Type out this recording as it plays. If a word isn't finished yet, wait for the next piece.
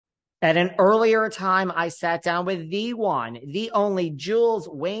At an earlier time, I sat down with the one, the only Jules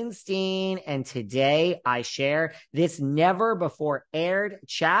Wainstein, and today I share this never before aired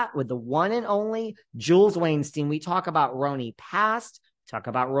chat with the one and only Jules Wainstein. We talk about RHONY past, talk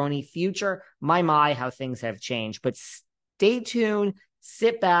about RHONY future, my, how things have changed. But stay tuned,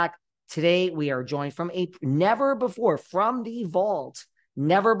 sit back. Today we are joined from a never before, from the vault,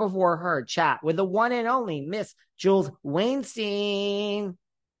 never before heard chat with the one and only Miss Jules Wainstein.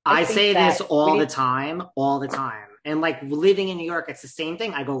 I I think say this that we all the need, time, all the time. And like living in New York, it's the same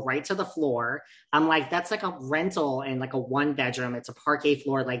thing. I go right to the floor. I'm like, that's like a rental and like a one bedroom. It's a parquet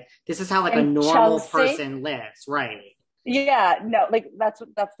floor. Like this is how like a in normal Chelsea. person lives, right? Yeah, no, like that's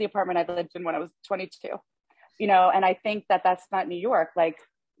the apartment I lived in when I was 22. And I think that that's not New York. Like,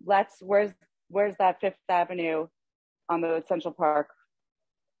 where's that Fifth Avenue on the Central Park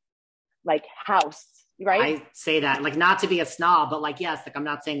like house, right? I say that like not to be a snob, but like yes, like I'm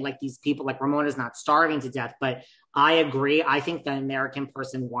not saying like these people like Ramona's not starving to death, but I agree. I think the American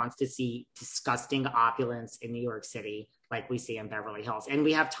person wants to see disgusting opulence in New York City, like we see in Beverly Hills, and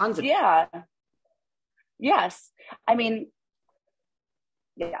we have tons of it. Yeah, yes. I mean,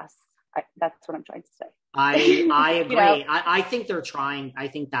 yes. That's what I'm trying to say. I you know, agree. I think they're trying. I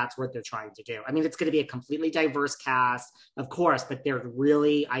think that's what they're trying to do. I mean, it's going to be a completely diverse cast, of course, but they're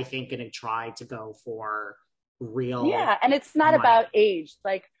really, I think, going to try to go for real Yeah, and it's not about money. age.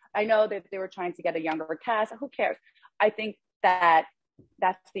 Like I know that they were trying to get a younger cast. Who cares? I think that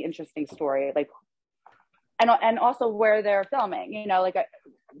that's the interesting story. Like, and also where they're filming. Like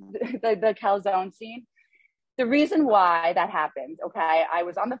the calzone scene. The reason why that happened. Okay, I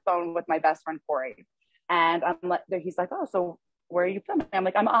was on the phone with my best friend Corey, and I'm like, he's like, oh, so where are you filming? I'm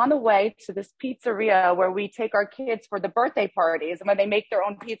like, I'm on the way to this pizzeria where we take our kids for the birthday parties, and when they make their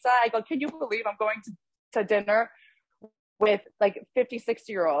own pizza, I go, can you believe I'm going to dinner with like 50,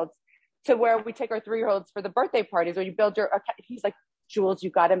 60 year olds to where we take our 3 year olds for the birthday parties or you build your, he's like, Jules,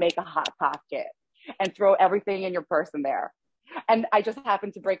 you got to make a hot pocket and throw everything in your purse in there. And I just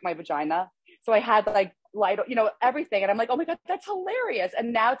happened to break my vagina. So I had like light, everything. And I'm like, oh my God, that's hilarious.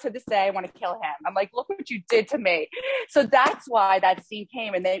 And now to this day, I want to kill him. I'm like, look what you did to me. So that's why that scene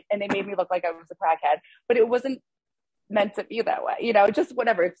came and they made me look like I was a crackhead, but it wasn't meant to be that way, just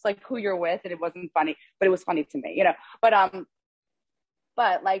whatever. It's like who you're with, and it wasn't funny, but it was funny to me.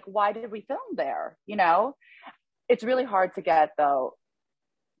 But like, why did we film there? It's really hard to get though,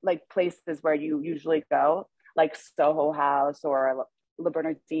 like places where you usually go, like Soho House or Le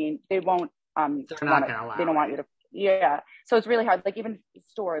Bernardine. They won't They're want not to. going to They allow don't it. want you to. Yeah, so it's really hard. Like even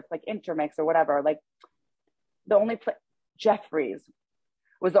stores like Intermix or whatever. Like the only place Jeffrey's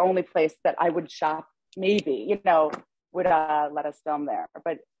was the only place that I would shop. Maybe would let us film there,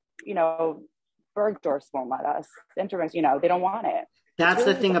 but Bergdorf's won't let us. Intermix, they don't want it. It's That's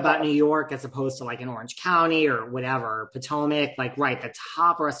the really thing about tough. New York as opposed to like in Orange County or whatever, Potomac, like, right, the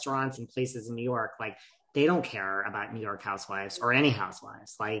top restaurants and places in New York, like, they don't care about New York housewives or any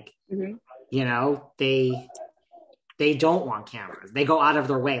housewives. Like, Mm-hmm. you know, they don't want cameras. They go out of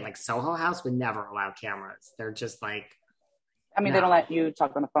their way. Like Soho House would never allow cameras. They're just like, I mean, they don't no, let you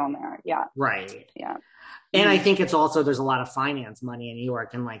talk on the phone there. Yeah, right. yeah. And I Mm-hmm. think it's also there's a lot of finance money in New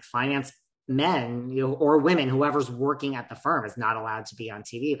York, and like finance men, or women, whoever's working at the firm is not allowed to be on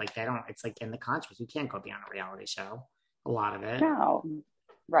TV. Like they don't. It's like in the contract, you can't go be on a reality show. A lot of it. No,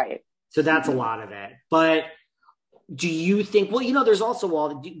 right. So that's a Mm-hmm. lot of it. But do you think? Well, there's also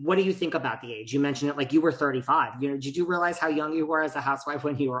all. What do you think about the age? You mentioned it like you were 35. Did you realize how young you were as a housewife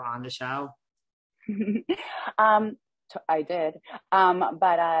when you were on the show? um, I did.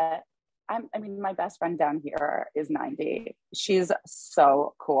 But I mean, my best friend down here is 90. She's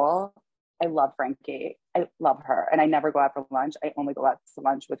so cool. I love Frankie. I love her, and I never go out for lunch. I only go out to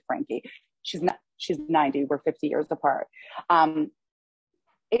lunch with Frankie. She's not. She's 90. We're 50 years apart. Um,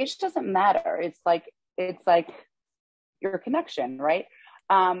 Age doesn't matter. It's like your connection, right?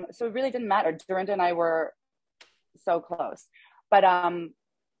 So it really didn't matter. Dorinda and I were so close, but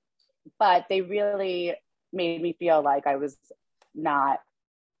but they really made me feel like I was not,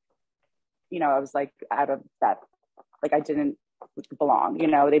 I was like out of that, like I didn't belong. They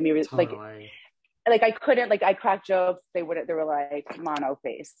made me Totally. like I couldn't, like I cracked jokes. They were like mono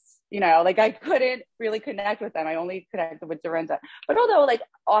face. Like I couldn't really connect with them. I only connected with Dorinda. But although like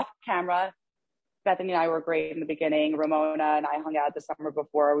off camera, Bethenny and I were great in the beginning. Ramona and I hung out the summer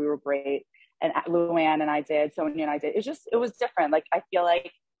before. We were great. And Luann and I did. Sonia and I did. It was different. Like I feel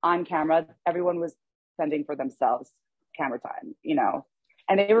like on camera, everyone was spending for themselves camera time,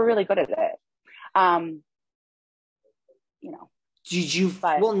 and they were really good at it. Um, you know, Did you?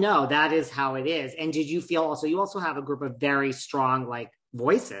 but Well, no, that is how it is. And did you feel also? You also have a group of very strong, like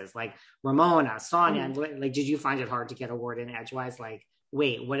voices like Ramona, Sonia, and like, did you find it hard to get awarded in Edgewise? Like,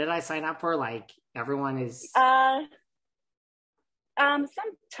 wait, what did I sign up for? Like, everyone is.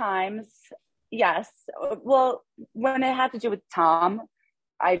 Sometimes, yes. Well, when it had to do with Tom,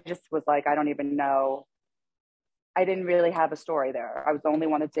 I just was like, I don't even know. I didn't really have a story there. I was the only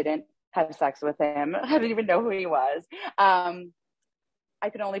one that didn't have sex with him. I didn't even know who he was. I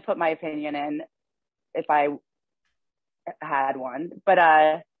could only put my opinion in if I had one, but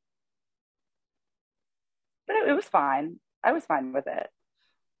it was fine. I was fine with it.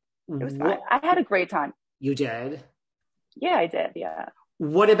 It was fine. I had a great time. You did? Yeah, I did. Yeah.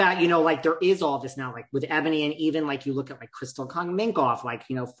 What about, like there is all this now, like with Ebony, and even like you look at like Crystal Kong Minkoff, like,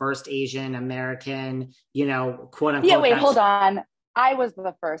 first Asian American, quote unquote. Yeah, wait, hold on. I was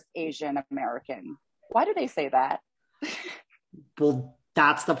the first Asian American. Why do they say that? Well,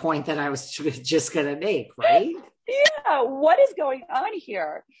 that's the point that I was just going to make, right? Yeah, what is going on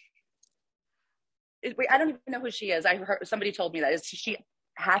here? Wait, I don't even know who she is. I heard somebody told me that. Is she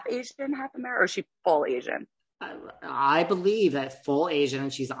half Asian, half American, or is she full Asian? I believe that full Asian,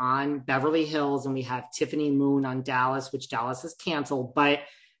 and she's on Beverly Hills, and we have Tiffany Moon on Dallas, which Dallas is canceled, but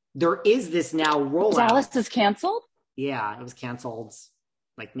there is this now rollout. Dallas is canceled? Yeah, it was canceled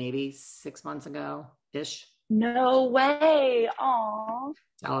like maybe 6 months ago-ish. No way. Aw.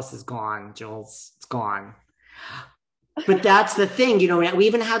 Dallas is gone, Jules. It's gone. But that's the thing, we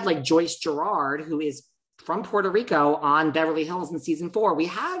even had like Joyce Gerard, who is from Puerto Rico, on Beverly Hills in season 4. We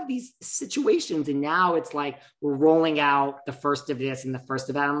have these situations, and now it's like we're rolling out the first of this and the first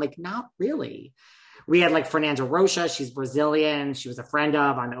of that. I'm like, not really. We had like Fernanda Rocha. She's Brazilian. She was a friend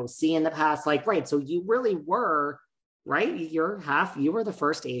of on OC in the past. Like, right. So you really were, right? You were the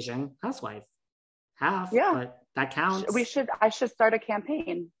first Asian housewife. Half. Yeah. But that counts. I should start a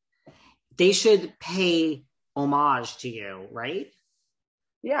campaign. They should pay homage to you, right?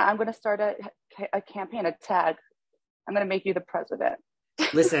 Yeah, I'm going to start a campaign, a tag. I'm going to make you the president.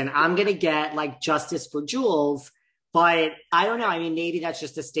 Listen, I'm going to get like justice for Jules, but I don't know. I mean, maybe that's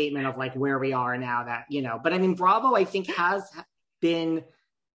just a statement of like where we are now that, but I mean, Bravo, I think, has been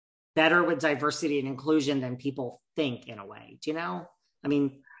better with diversity and inclusion than people think in a way. Do you know? I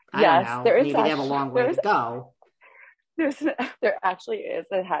mean, I don't know. Maybe they have a long way to go. There actually is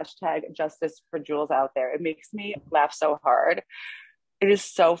a hashtag justice for Jules out there. It makes me laugh so hard. It is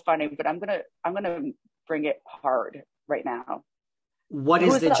so funny, but I'm gonna bring it hard right now. What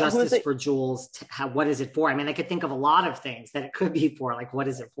is the justice for Jules? What is it for? I mean, I could think of a lot of things that it could be for. Like, what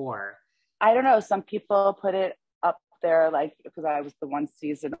is it for? I don't know. Some people put it up there, like, because I was the one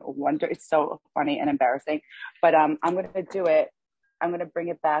season wonder. It's so funny and embarrassing, but I'm gonna do it. I'm gonna bring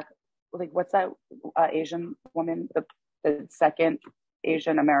it back. Like, what's that Asian woman? The second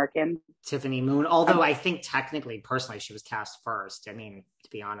Asian American, Tiffany Moon. Although I think technically, personally, she was cast first. I mean, to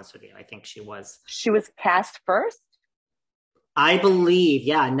be honest with you, I think she was cast first. I believe,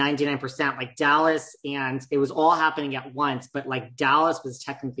 yeah, 99%. Like Dallas, and it was all happening at once, but like Dallas was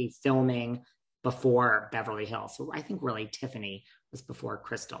technically filming before Beverly Hills. So I think really Tiffany was before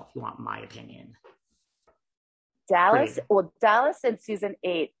Crystal, if you want my opinion. Dallas in season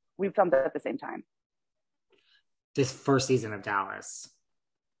 8, we filmed it at the same time. This first season of Dallas.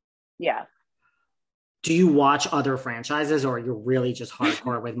 Yeah. Do you watch other franchises, or you're really just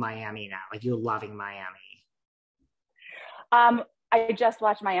hardcore with Miami now? Like, you're loving Miami? I just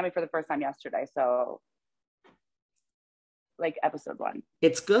watched Miami for the first time yesterday. So like episode 1.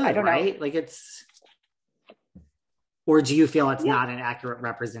 It's good, I don't right? Know. Like it's, or do you feel it's not an accurate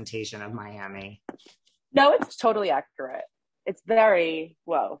representation of Miami? No, it's totally accurate. It's very,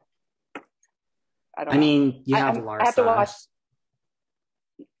 whoa. I mean, you have Larsa. I have to watch.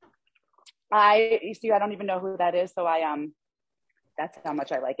 You see, I don't even know who that is. So that's how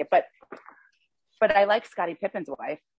much I like it. But I like Scottie Pippen's wife.